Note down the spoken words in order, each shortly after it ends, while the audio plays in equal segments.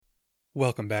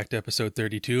Welcome back to episode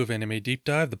 32 of Anime Deep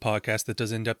Dive, the podcast that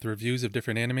does in-depth reviews of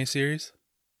different anime series.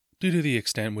 Due to the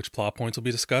extent which plot points will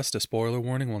be discussed, a spoiler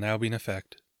warning will now be in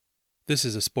effect. This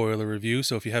is a spoiler review,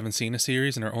 so if you haven't seen a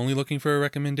series and are only looking for a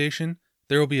recommendation,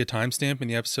 there will be a timestamp in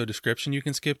the episode description you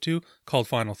can skip to called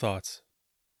Final Thoughts.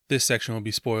 This section will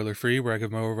be spoiler-free, where I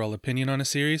give my overall opinion on a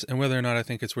series and whether or not I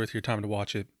think it's worth your time to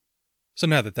watch it. So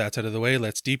now that that's out of the way,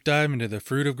 let's deep dive into The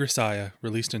Fruit of Grisaia,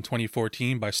 released in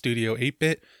 2014 by Studio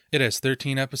 8-Bit. It has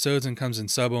 13 episodes and comes in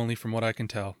sub only from what I can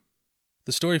tell.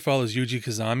 The story follows Yuji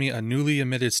Kazami, a newly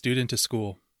admitted student to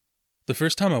school. The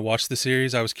first time I watched the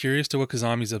series, I was curious to what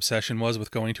Kazami's obsession was with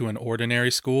going to an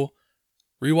ordinary school.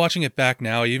 Rewatching it back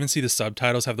now, I even see the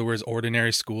subtitles have the words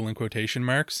ordinary school in quotation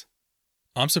marks.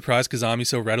 I'm surprised Kazami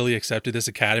so readily accepted this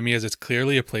academy, as it's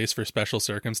clearly a place for special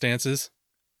circumstances.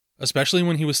 Especially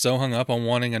when he was so hung up on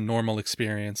wanting a normal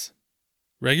experience.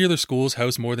 Regular schools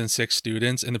house more than 6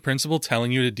 students, and the principal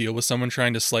telling you to deal with someone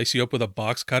trying to slice you up with a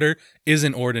box cutter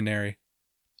isn't ordinary.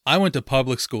 I went to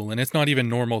public school, and it's not even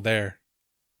normal there.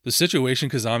 The situation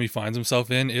Kazami finds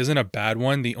himself in isn't a bad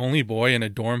one. The only boy in a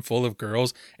dorm full of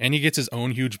girls, and he gets his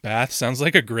own huge bath, sounds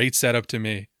like a great setup to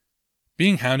me.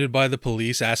 Being hounded by the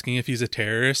police asking if he's a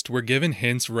terrorist, we're given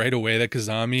hints right away that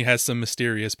Kazami has some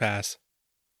mysterious past.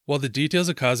 While the details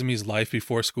of Kazami's life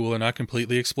before school are not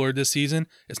completely explored this season,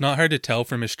 it's not hard to tell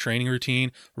from his training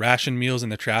routine, ration meals,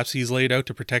 and the traps he's laid out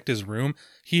to protect his room,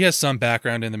 he has some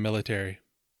background in the military.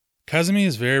 Kazami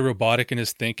is very robotic in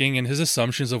his thinking, and his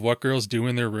assumptions of what girls do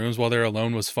in their rooms while they're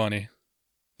alone was funny.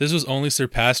 This was only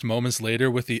surpassed moments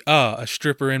later with the, a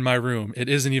stripper in my room, it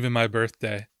isn't even my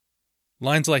birthday.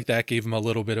 Lines like that gave him a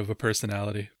little bit of a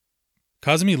personality.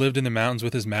 Kazami lived in the mountains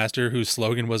with his master, whose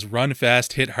slogan was run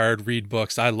fast, hit hard, read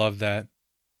books. I love that.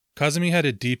 Kazami had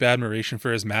a deep admiration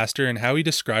for his master, and how he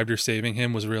described her saving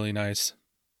him was really nice.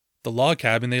 The log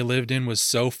cabin they lived in was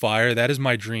so fire. That is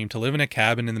my dream, to live in a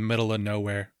cabin in the middle of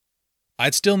nowhere.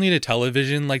 I'd still need a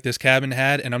television like this cabin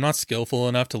had, and I'm not skillful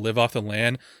enough to live off the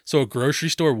land, so a grocery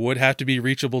store would have to be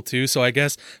reachable too, so I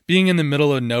guess being in the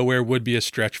middle of nowhere would be a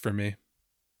stretch for me.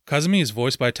 Kazami is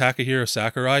voiced by Takahiro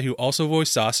Sakurai, who also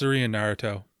voiced Sasori in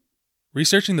Naruto.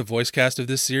 Researching the voice cast of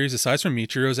this series, aside from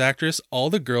Michiru's actress, all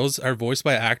the girls are voiced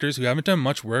by actors who haven't done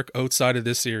much work outside of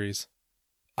this series.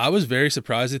 I was very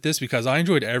surprised at this because I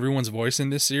enjoyed everyone's voice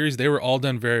in this series. They were all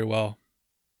done very well.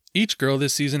 Each girl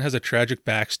this season has a tragic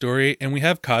backstory, and we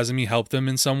have Kazami help them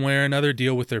in some way or another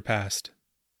deal with their past.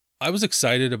 I was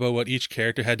excited about what each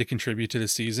character had to contribute to the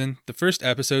season. The first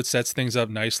episode sets things up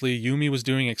nicely. Yumi was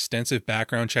doing extensive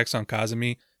background checks on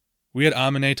Kazami. We had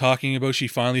Amane talking about she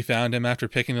finally found him after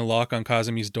picking the lock on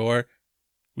Kazami's door.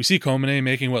 We see Komane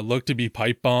making what looked to be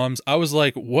pipe bombs. I was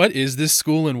like, what is this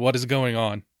school and what is going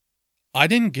on? I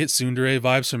didn't get tsundere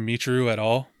vibes from Michiru at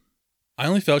all. I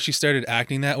only felt she started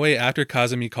acting that way after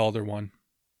Kazami called her one.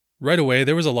 Right away,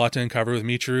 there was a lot to uncover with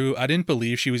Michiru. I didn't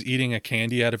believe she was eating a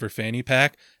candy out of her fanny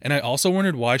pack, and I also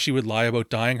wondered why she would lie about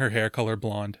dyeing her hair color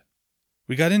blonde.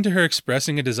 We got into her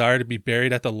expressing a desire to be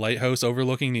buried at the lighthouse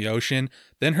overlooking the ocean,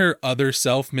 then her other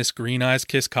self, Miss Green Eyes,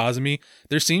 kissed Kazami.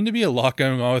 There seemed to be a lot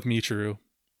going on with Michiru.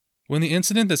 When the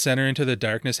incident that sent her into the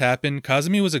darkness happened,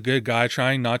 Kazami was a good guy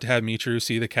trying not to have Michiru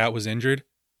see the cat was injured.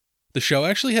 The show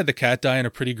actually had the cat die in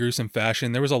a pretty gruesome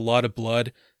fashion. There was a lot of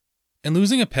blood. And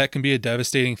losing a pet can be a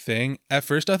devastating thing. At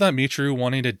first I thought Michiru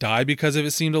wanting to die because of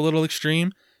it seemed a little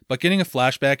extreme, but getting a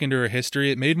flashback into her history,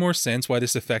 it made more sense why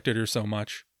this affected her so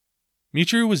much.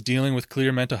 Michiru was dealing with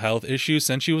clear mental health issues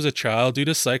since she was a child due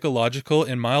to psychological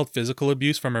and mild physical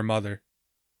abuse from her mother.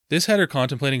 This had her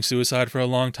contemplating suicide for a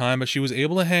long time, but she was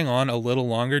able to hang on a little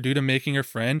longer due to making her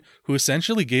friend, who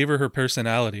essentially gave her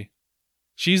personality.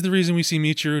 She's the reason we see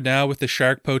Michiru now with the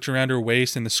shark pouch around her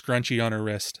waist and the scrunchie on her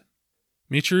wrist.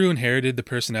 Michiru inherited the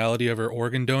personality of her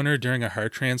organ donor during a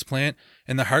heart transplant,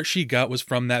 and the heart she got was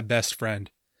from that best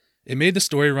friend. It made the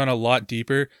story run a lot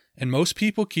deeper, and most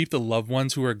people keep the loved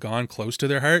ones who are gone close to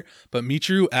their heart, but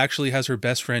Michiru actually has her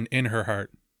best friend in her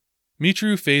heart.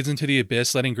 Michiru fades into the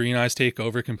abyss, letting Green Eyes take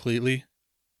over completely.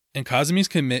 And Kazami's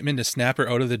commitment to snap her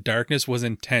out of the darkness was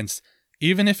intense.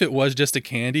 Even if it was just a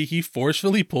candy, he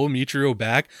forcefully pulled Michiru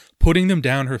back, putting them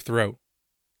down her throat.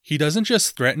 He doesn't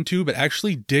just threaten to, but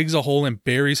actually digs a hole and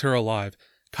buries her alive.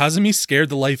 Kazami scared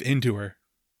the life into her.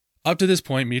 Up to this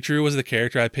point, Michiru was the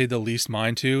character I paid the least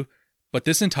mind to, but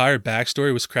this entire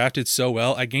backstory was crafted so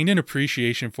well, I gained an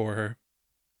appreciation for her.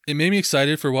 It made me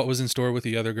excited for what was in store with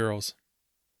the other girls.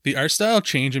 The art style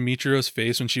change in Michiru's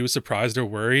face when she was surprised or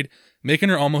worried, making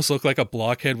her almost look like a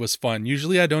blockhead, was fun.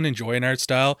 Usually I don't enjoy an art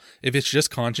style if it's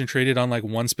just concentrated on like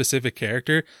one specific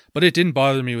character, but it didn't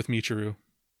bother me with Michiru.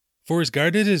 For as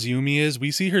guarded as Yumi is,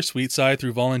 we see her sweet side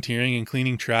through volunteering and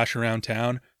cleaning trash around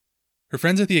town. Her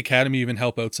friends at the academy even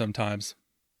help out sometimes.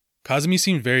 Kazumi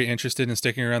seemed very interested in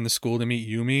sticking around the school to meet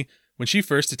Yumi. When she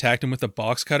first attacked him with a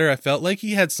box cutter, I felt like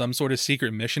he had some sort of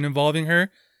secret mission involving her,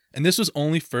 and this was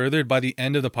only furthered by the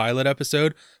end of the pilot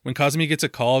episode when Kazumi gets a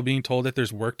call being told that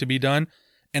there's work to be done,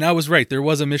 and I was right, there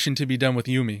was a mission to be done with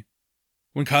Yumi.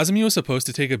 When Kazumi was supposed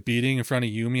to take a beating in front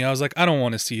of Yumi, I was like, I don't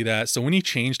want to see that, so when he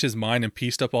changed his mind and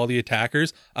pieced up all the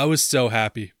attackers, I was so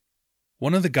happy.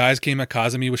 One of the guys came at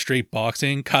Kazumi with straight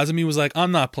boxing. Kazumi was like,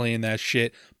 I'm not playing that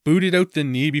shit, booted out the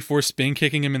knee before spin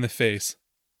kicking him in the face.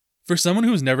 For someone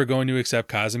who's never going to accept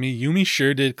Kazumi, Yumi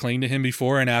sure did cling to him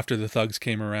before and after the thugs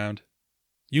came around.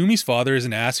 Yumi's father is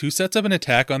an ass who sets up an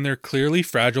attack on their clearly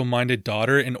fragile-minded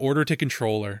daughter in order to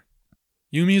control her.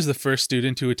 Yumi is the first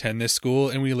student to attend this school,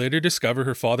 and we later discover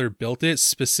her father built it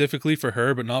specifically for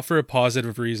her, but not for a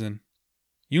positive reason.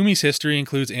 Yumi's history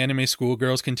includes anime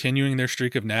schoolgirls continuing their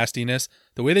streak of nastiness.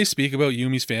 The way they speak about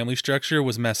Yumi's family structure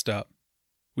was messed up.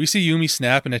 We see Yumi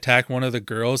snap and attack one of the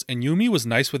girls, and Yumi was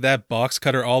nice with that box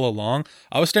cutter all along.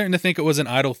 I was starting to think it was an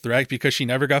idle threat because she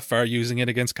never got far using it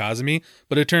against Kazumi,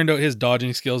 but it turned out his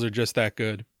dodging skills are just that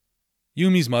good.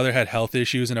 Yumi's mother had health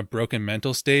issues and a broken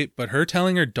mental state, but her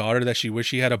telling her daughter that she wished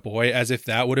she had a boy as if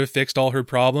that would have fixed all her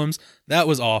problems, that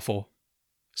was awful.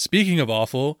 Speaking of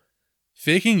awful,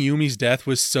 faking Yumi's death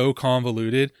was so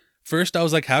convoluted. First, I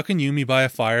was like, how can Yumi buy a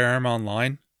firearm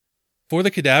online? For the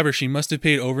cadaver, she must have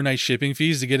paid overnight shipping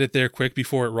fees to get it there quick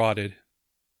before it rotted.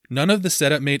 None of the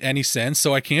setup made any sense,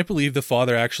 so I can't believe the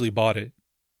father actually bought it.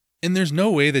 And there's no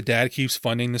way the dad keeps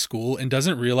funding the school and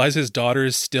doesn't realize his daughter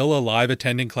is still alive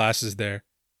attending classes there.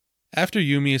 After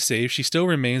Yumi is saved, she still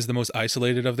remains the most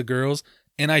isolated of the girls,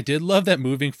 and I did love that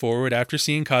moving forward after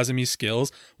seeing Kazumi's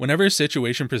skills, whenever a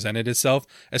situation presented itself,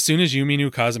 as soon as Yumi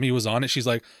knew Kazumi was on it, she's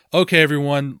like, okay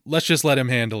everyone, let's just let him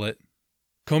handle it.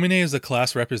 Komine is the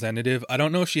class representative. I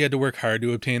don't know if she had to work hard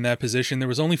to obtain that position. There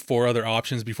was only 4 other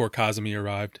options before Kazumi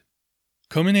arrived.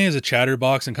 Komine is a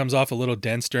chatterbox and comes off a little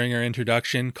dense during her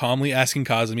introduction, calmly asking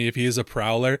Kazumi if he is a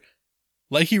prowler.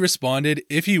 Like he responded,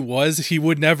 if he was, he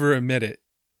would never admit it.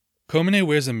 Komine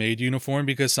wears a maid uniform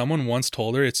because someone once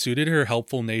told her it suited her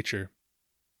helpful nature.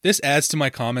 This adds to my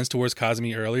comments towards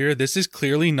Kazumi earlier. This is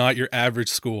clearly not your average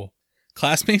school.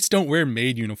 Classmates don't wear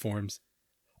maid uniforms.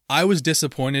 I was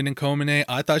disappointed in Komine.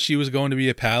 I thought she was going to be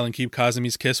a pal and keep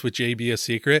Kazumi's kiss with JB a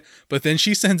secret, but then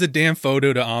she sends a damn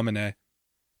photo to Amane.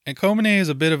 And Komine is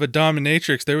a bit of a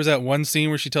dominatrix. There was that one scene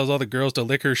where she tells all the girls to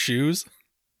lick her shoes.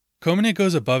 Komine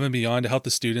goes above and beyond to help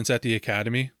the students at the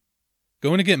academy.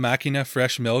 Going to get Makina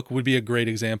fresh milk would be a great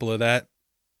example of that.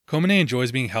 Komine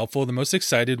enjoys being helpful. The most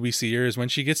excited we see her is when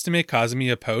she gets to make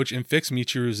Kazumi a pouch and fix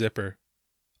Michiru's zipper.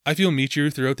 I feel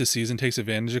Michiru throughout the season takes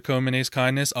advantage of Komine's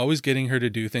kindness, always getting her to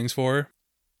do things for her.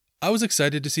 I was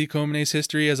excited to see Komine's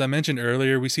history. As I mentioned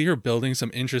earlier, we see her building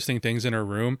some interesting things in her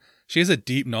room. She has a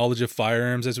deep knowledge of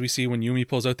firearms, as we see when Yumi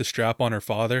pulls out the strap on her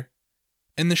father.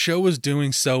 And the show was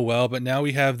doing so well, but now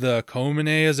we have the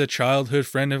Komine as a childhood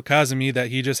friend of Kazumi that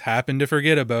he just happened to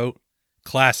forget about.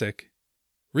 Classic.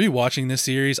 Rewatching this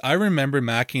series, I remember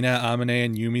Makina, Amane,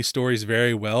 and Yumi's stories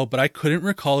very well, but I couldn't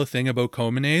recall a thing about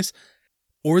Komine's,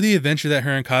 or the adventure that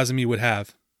her and Kazumi would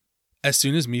have. As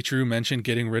soon as Michiru mentioned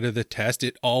getting rid of the test,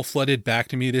 it all flooded back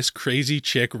to me. This crazy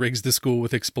chick rigs the school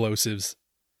with explosives.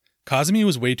 Kazumi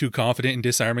was way too confident in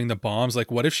disarming the bombs. Like,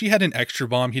 what if she had an extra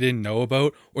bomb he didn't know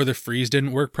about, or the freeze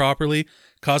didn't work properly?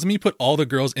 Kazumi put all the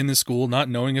girls in the school not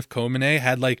knowing if Komine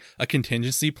had like a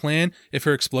contingency plan if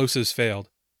her explosives failed.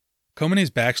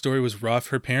 Komine's backstory was rough.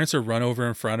 Her parents are run over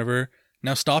in front of her.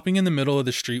 Now, stopping in the middle of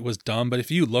the street was dumb, but if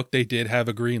you look, they did have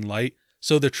a green light,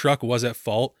 so the truck was at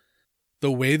fault.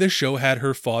 The way the show had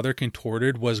her father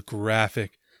contorted was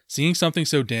graphic. Seeing something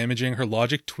so damaging, her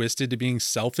logic twisted to being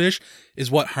selfish,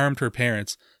 is what harmed her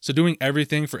parents, so doing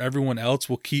everything for everyone else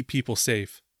will keep people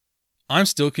safe. I'm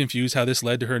still confused how this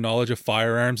led to her knowledge of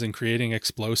firearms and creating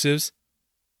explosives.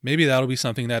 Maybe that'll be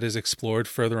something that is explored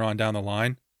further on down the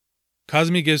line.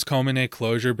 Kazumi gives Komine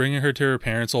closure, bringing her to her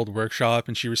parents' old workshop,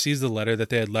 and she receives the letter that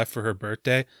they had left for her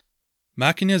birthday.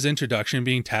 Makina's introduction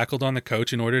being tackled on the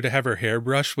couch in order to have her hair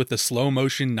brushed with the slow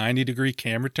motion 90-degree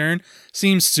camera turn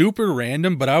seems super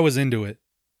random, but I was into it.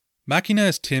 Makina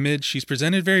is timid. She's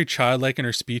presented very childlike in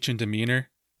her speech and demeanor,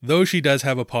 though she does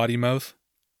have a potty mouth.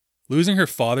 Losing her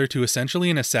father to essentially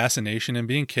an assassination and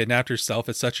being kidnapped herself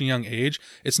at such a young age,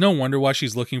 it's no wonder why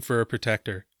she's looking for a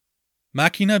protector.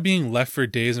 Makina being left for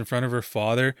days in front of her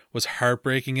father was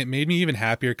heartbreaking. It made me even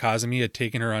happier Kazumi had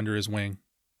taken her under his wing.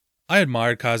 I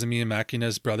admired Kazumi and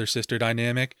Makina's brother-sister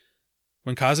dynamic.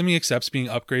 When Kazumi accepts being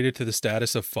upgraded to the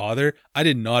status of father, I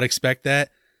did not expect that.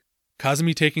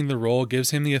 Kazumi taking the role gives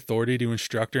him the authority to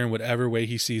instruct her in whatever way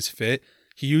he sees fit.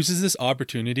 He uses this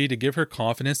opportunity to give her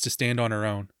confidence to stand on her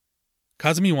own.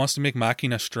 Kazumi wants to make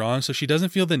Makina strong so she doesn't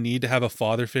feel the need to have a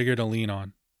father figure to lean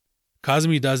on.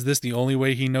 Kazumi does this the only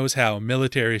way he knows how,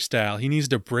 military style. He needs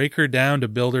to break her down to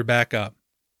build her back up.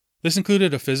 This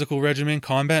included a physical regimen,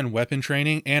 combat and weapon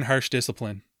training, and harsh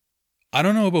discipline. I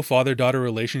don't know about father-daughter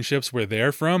relationships where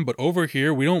they're from, but over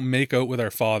here we don't make out with our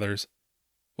fathers.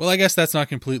 Well, I guess that's not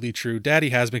completely true. Daddy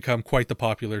has become quite the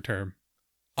popular term.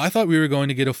 I thought we were going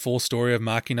to get a full story of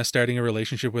Makina starting a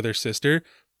relationship with her sister,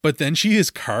 but then she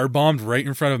is car-bombed right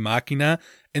in front of Makina,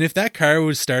 and if that car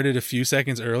was started a few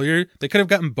seconds earlier, they could have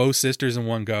gotten both sisters in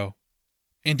one go.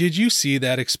 And did you see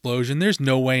that explosion? There's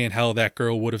no way in hell that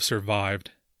girl would have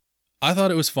survived. I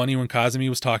thought it was funny when Kazumi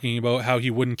was talking about how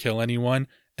he wouldn't kill anyone,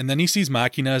 and then he sees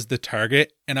Makina as the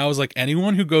target, and I was like,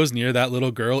 anyone who goes near that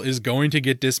little girl is going to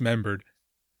get dismembered.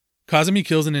 Kazumi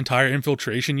kills an entire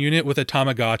infiltration unit with a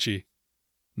Tamagotchi.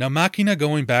 Now Makina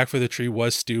going back for the tree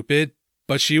was stupid,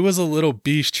 but she was a little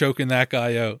beast choking that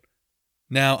guy out.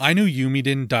 Now, I knew Yumi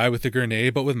didn't die with the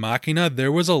grenade, but with Makina,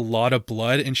 there was a lot of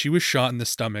blood and she was shot in the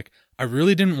stomach. I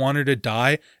really didn't want her to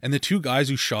die, and the two guys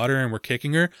who shot her and were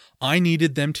kicking her, I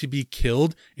needed them to be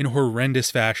killed in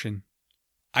horrendous fashion.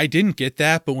 I didn't get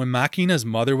that, but when Makina's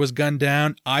mother was gunned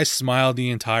down, I smiled the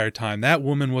entire time. That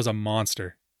woman was a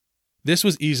monster. This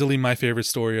was easily my favorite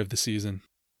story of the season.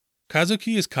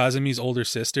 Kazuki is Kazumi's older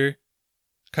sister.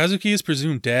 Kazuki is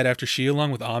presumed dead after she, along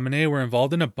with Amane, were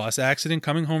involved in a bus accident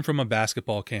coming home from a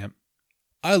basketball camp.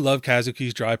 I love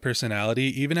Kazuki's dry personality.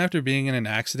 Even after being in an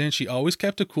accident, she always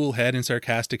kept a cool head and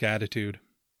sarcastic attitude.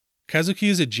 Kazuki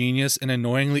is a genius and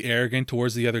annoyingly arrogant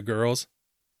towards the other girls.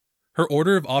 Her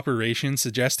order of operations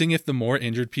suggesting if the more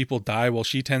injured people die while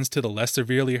she tends to the less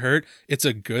severely hurt, it's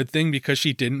a good thing because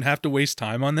she didn't have to waste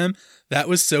time on them. That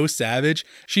was so savage.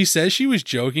 She says she was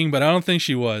joking, but I don't think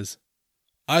she was.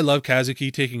 I love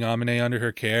Kazuki taking Amane under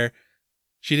her care.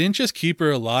 She didn't just keep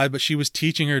her alive, but she was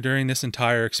teaching her during this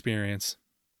entire experience.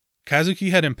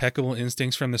 Kazuki had impeccable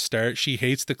instincts from the start. She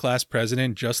hates the class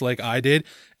president just like I did,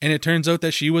 and it turns out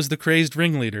that she was the crazed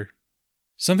ringleader.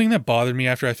 Something that bothered me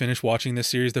after I finished watching this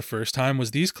series the first time was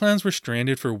these clans were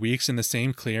stranded for weeks in the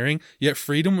same clearing, yet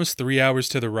freedom was 3 hours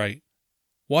to the right.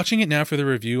 Watching it now for the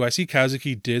review, I see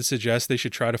Kazuki did suggest they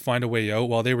should try to find a way out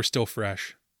while they were still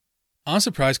fresh. I'm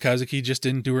surprised Kazuki just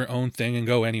didn't do her own thing and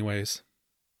go anyways.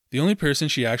 The only person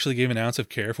she actually gave an ounce of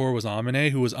care for was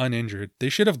Amane, who was uninjured. They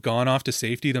should have gone off to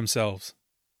safety themselves.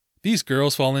 These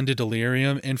girls fall into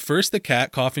delirium, and first the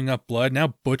cat coughing up blood,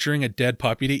 now butchering a dead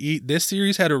puppy to eat. This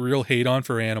series had a real hate-on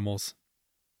for animals.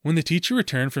 When the teacher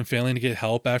returned from failing to get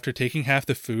help after taking half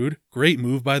the food, great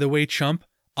move by the way, chump,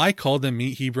 I called the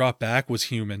meat he brought back was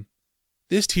human.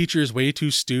 This teacher is way too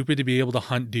stupid to be able to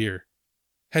hunt deer.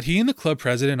 Had he and the club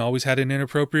president always had an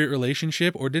inappropriate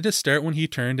relationship, or did it start when he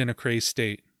turned in a crazed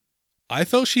state? I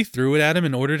felt she threw it at him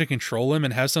in order to control him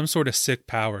and have some sort of sick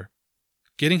power,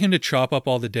 getting him to chop up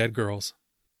all the dead girls.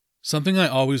 Something I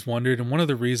always wondered, and one of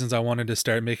the reasons I wanted to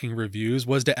start making reviews,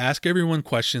 was to ask everyone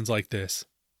questions like this.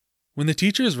 When the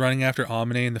teacher is running after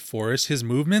Amane in the forest, his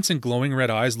movements and glowing red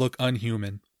eyes look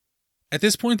unhuman. At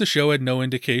this point, the show had no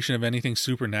indication of anything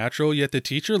supernatural, yet the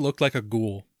teacher looked like a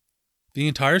ghoul. The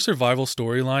entire survival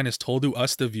storyline is told to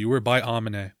us, the viewer, by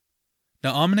Amane.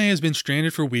 Now, Amane has been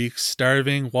stranded for weeks,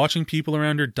 starving, watching people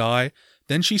around her die.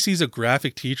 Then she sees a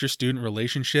graphic teacher-student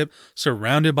relationship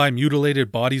surrounded by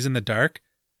mutilated bodies in the dark.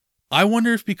 I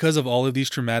wonder if because of all of these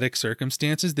traumatic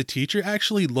circumstances, the teacher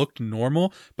actually looked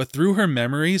normal, but through her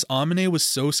memories, Amane was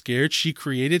so scared she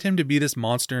created him to be this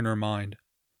monster in her mind.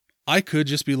 I could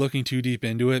just be looking too deep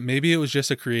into it. Maybe it was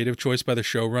just a creative choice by the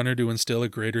showrunner to instill a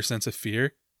greater sense of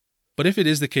fear. But if it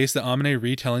is the case that Amane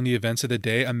retelling the events of the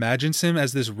day imagines him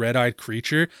as this red-eyed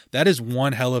creature, that is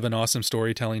one hell of an awesome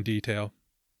storytelling detail.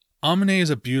 Amane is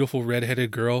a beautiful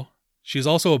red-headed girl. She is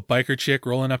also a biker chick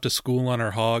rolling up to school on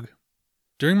her hog.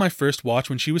 During my first watch,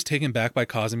 when she was taken back by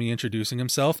Kazumi introducing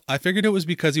himself, I figured it was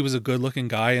because he was a good-looking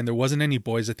guy and there wasn't any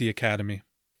boys at the academy.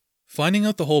 Finding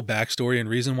out the whole backstory and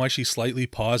reason why she slightly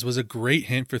paused was a great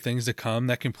hint for things to come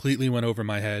that completely went over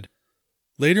my head.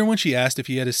 Later, when she asked if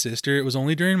he had a sister, it was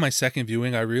only during my second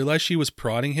viewing I realized she was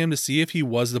prodding him to see if he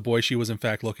was the boy she was in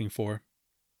fact looking for.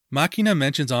 Makina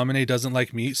mentions Amane doesn't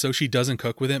like meat, so she doesn't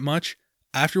cook with it much.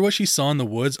 After what she saw in the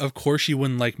woods, of course she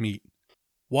wouldn't like meat.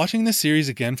 Watching this series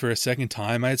again for a second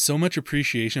time, I had so much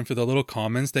appreciation for the little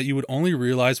comments that you would only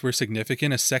realize were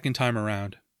significant a second time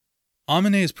around.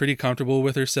 Amane is pretty comfortable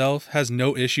with herself, has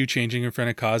no issue changing in front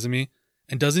of Kazumi,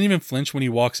 and doesn't even flinch when he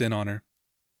walks in on her.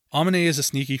 Amane is a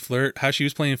sneaky flirt, how she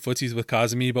was playing footsies with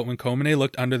Kazumi, but when Komane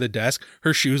looked under the desk,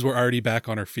 her shoes were already back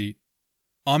on her feet.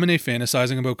 Amane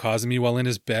fantasizing about Kazumi while in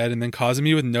his bed, and then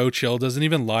Kazumi with no chill doesn't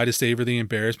even lie to save her the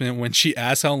embarrassment when she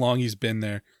asks how long he's been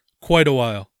there. Quite a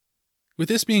while. With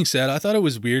this being said, I thought it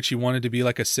was weird she wanted to be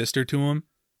like a sister to him.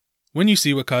 When you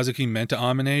see what Kazuki meant to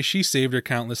Amane, she saved her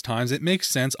countless times. It makes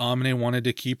sense Amane wanted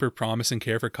to keep her promise and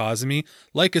care for Kazumi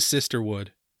like a sister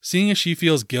would, seeing as she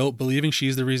feels guilt, believing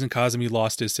she's the reason Kazumi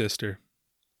lost his sister.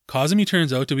 Kazumi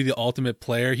turns out to be the ultimate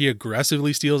player. He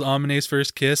aggressively steals Amane's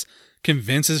first kiss,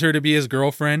 convinces her to be his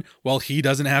girlfriend while he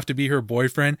doesn't have to be her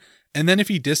boyfriend, and then if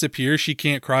he disappears, she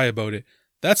can't cry about it.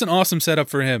 That's an awesome setup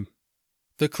for him.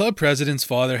 The club president's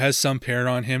father has some power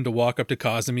on him to walk up to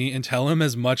Kazumi and tell him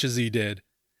as much as he did.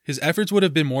 His efforts would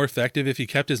have been more effective if he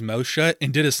kept his mouth shut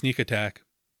and did a sneak attack.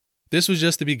 This was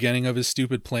just the beginning of his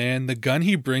stupid plan. The gun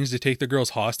he brings to take the girls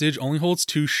hostage only holds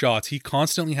 2 shots. He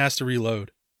constantly has to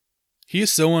reload. He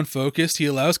is so unfocused, he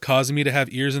allows Kazumi to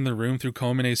have ears in the room through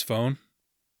Komane's phone.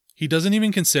 He doesn't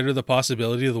even consider the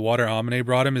possibility of the water Amane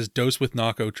brought him is dosed with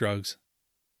knockout drugs.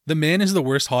 The man is the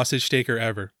worst hostage taker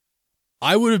ever.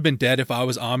 I would have been dead if I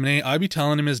was Amane. I'd be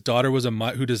telling him his daughter was a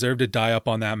mutt who deserved to die up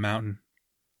on that mountain.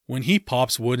 When he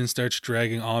pops wood and starts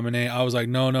dragging Amane, I was like,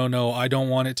 no, I don't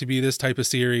want it to be this type of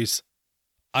series.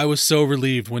 I was so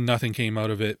relieved when nothing came out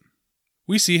of it.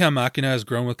 We see how Makina has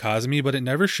grown with Kazumi, but it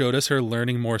never showed us her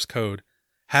learning Morse code.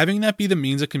 Having that be the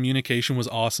means of communication was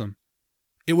awesome.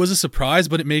 It was a surprise,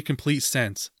 but it made complete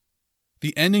sense.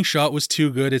 The ending shot was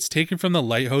too good. It's taken from the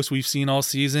lighthouse we've seen all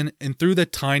season and through the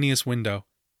tiniest window.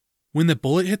 When the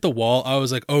bullet hit the wall, I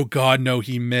was like, oh god, no,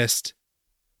 he missed.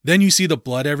 Then you see the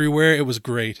blood everywhere. It was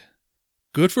great.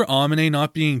 Good for Amane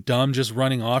not being dumb, just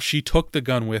running off. She took the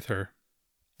gun with her.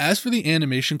 As for the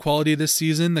animation quality this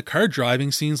season, the car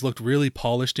driving scenes looked really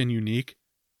polished and unique.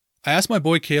 I asked my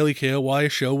boy Kaylee Kale why a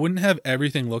show wouldn't have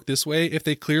everything look this way if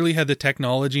they clearly had the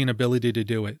technology and ability to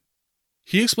do it.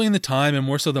 He explained the time and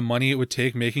more so the money it would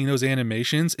take making those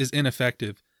animations is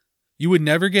ineffective. You would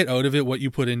never get out of it what you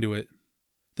put into it.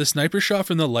 The sniper shot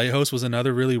from the lighthouse was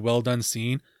another really well done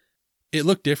scene. It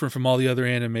looked different from all the other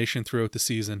animation throughout the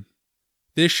season.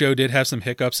 This show did have some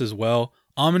hiccups as well.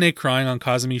 Amane crying on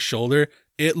Kazumi's shoulder,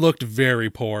 it looked very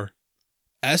poor.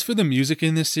 As for the music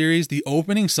in this series, the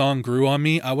opening song grew on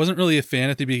me. I wasn't really a fan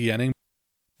at the beginning,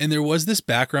 and there was this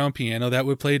background piano that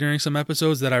would play during some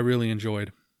episodes that I really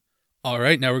enjoyed.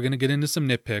 Alright, now we're going to get into some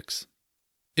nitpicks.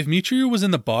 If Michiru was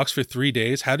in the box for 3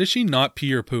 days, how did she not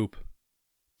pee or poop?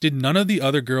 Did none of the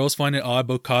other girls find it odd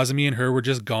both Kazumi and her were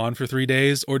just gone for 3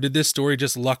 days, or did this story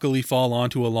just luckily fall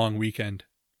onto a long weekend?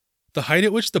 The height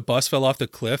at which the bus fell off the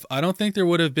cliff, I don't think there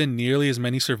would have been nearly as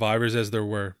many survivors as there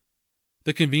were.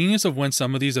 The convenience of when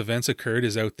some of these events occurred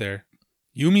is out there.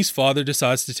 Yumi's father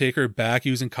decides to take her back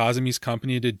using Kazumi's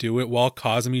company to do it while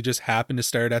Kazumi just happened to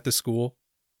start at the school.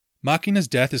 Makina's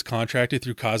death is contracted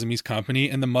through Kazumi's company,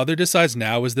 and the mother decides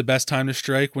now is the best time to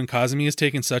strike when Kazumi has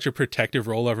taken such a protective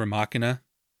role over Makina.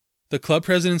 The club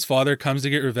president's father comes to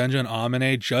get revenge on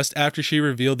Amane just after she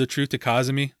revealed the truth to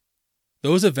Kazumi.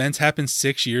 Those events happened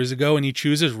 6 years ago, and he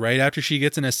chooses right after she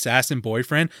gets an assassin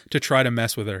boyfriend to try to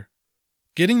mess with her.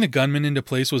 Getting the gunman into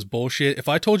place was bullshit. If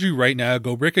I told you right now,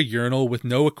 go break a urinal with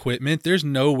no equipment, there's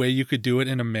no way you could do it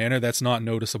in a manner that's not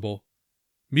noticeable.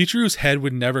 Michiru's head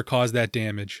would never cause that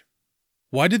damage.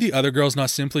 Why did the other girls not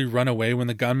simply run away when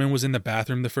the gunman was in the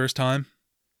bathroom the first time?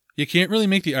 You can't really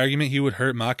make the argument he would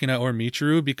hurt Makina or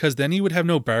Michiru because then he would have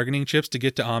no bargaining chips to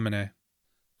get to Amane.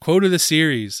 Quote of the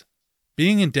series: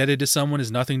 being indebted to someone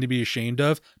is nothing to be ashamed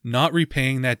of, not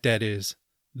repaying that debt is.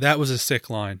 That was a sick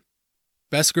line.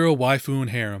 Best girl, waifu, and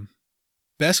harem.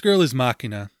 Best girl is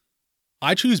Makina.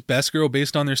 I choose best girl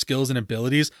based on their skills and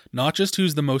abilities, not just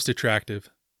who's the most attractive.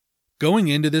 Going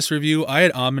into this review, I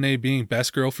had Amane being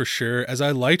best girl for sure, as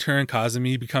I liked her and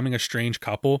Kazumi becoming a strange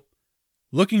couple.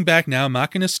 Looking back now,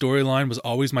 Makina's storyline was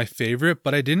always my favorite,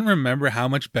 but I didn't remember how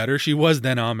much better she was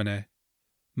than Amane.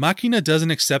 Makina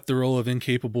doesn't accept the role of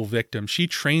incapable victim. She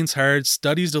trains hard,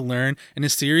 studies to learn, and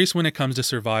is serious when it comes to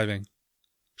surviving.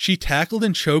 She tackled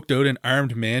and choked out an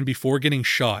armed man before getting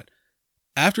shot.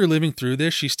 After living through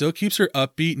this, she still keeps her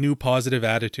upbeat, new positive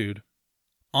attitude.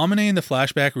 Amane in the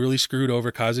flashback really screwed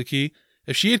over Kazuki.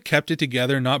 If she had kept it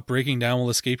together, not breaking down while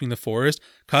escaping the forest,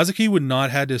 Kazuki would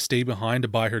not have had to stay behind to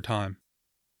buy her time.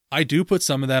 I do put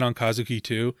some of that on Kazuki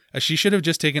too, as she should have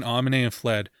just taken Amane and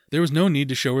fled. There was no need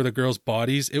to show her the girls'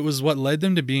 bodies, it was what led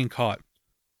them to being caught.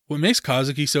 What makes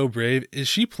Kazuki so brave is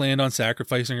she planned on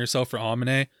sacrificing herself for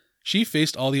Amane. She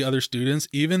faced all the other students,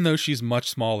 even though she's much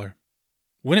smaller.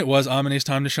 When it was Amane's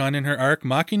time to shine in her arc,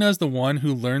 Makina is the one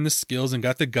who learned the skills and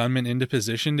got the gunman into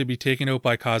position to be taken out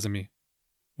by Kazumi.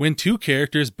 When two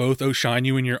characters both outshine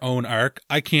you in your own arc,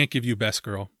 I can't give you best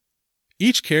girl.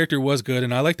 Each character was good,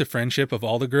 and I liked the friendship of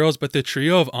all the girls, but the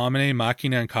trio of Amane,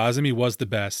 Makina, and Kazumi was the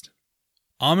best.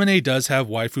 Amane does have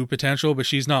waifu potential, but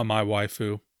she's not my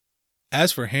waifu.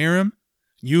 As for harem,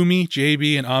 Yumi,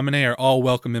 JB, and Amane are all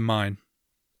welcome in mine.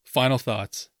 Final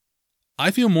thoughts. I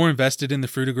feel more invested in the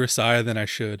Fruit of Grisaia than I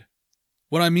should.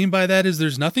 What I mean by that is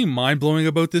there's nothing mind-blowing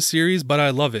about this series, but I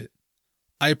love it.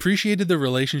 I appreciated the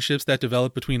relationships that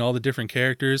developed between all the different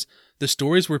characters. The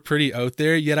stories were pretty out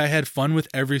there, yet I had fun with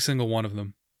every single one of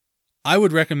them. I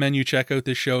would recommend you check out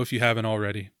this show if you haven't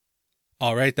already.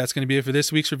 Alright, that's going to be it for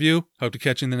this week's review. Hope to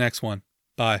catch you in the next one.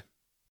 Bye.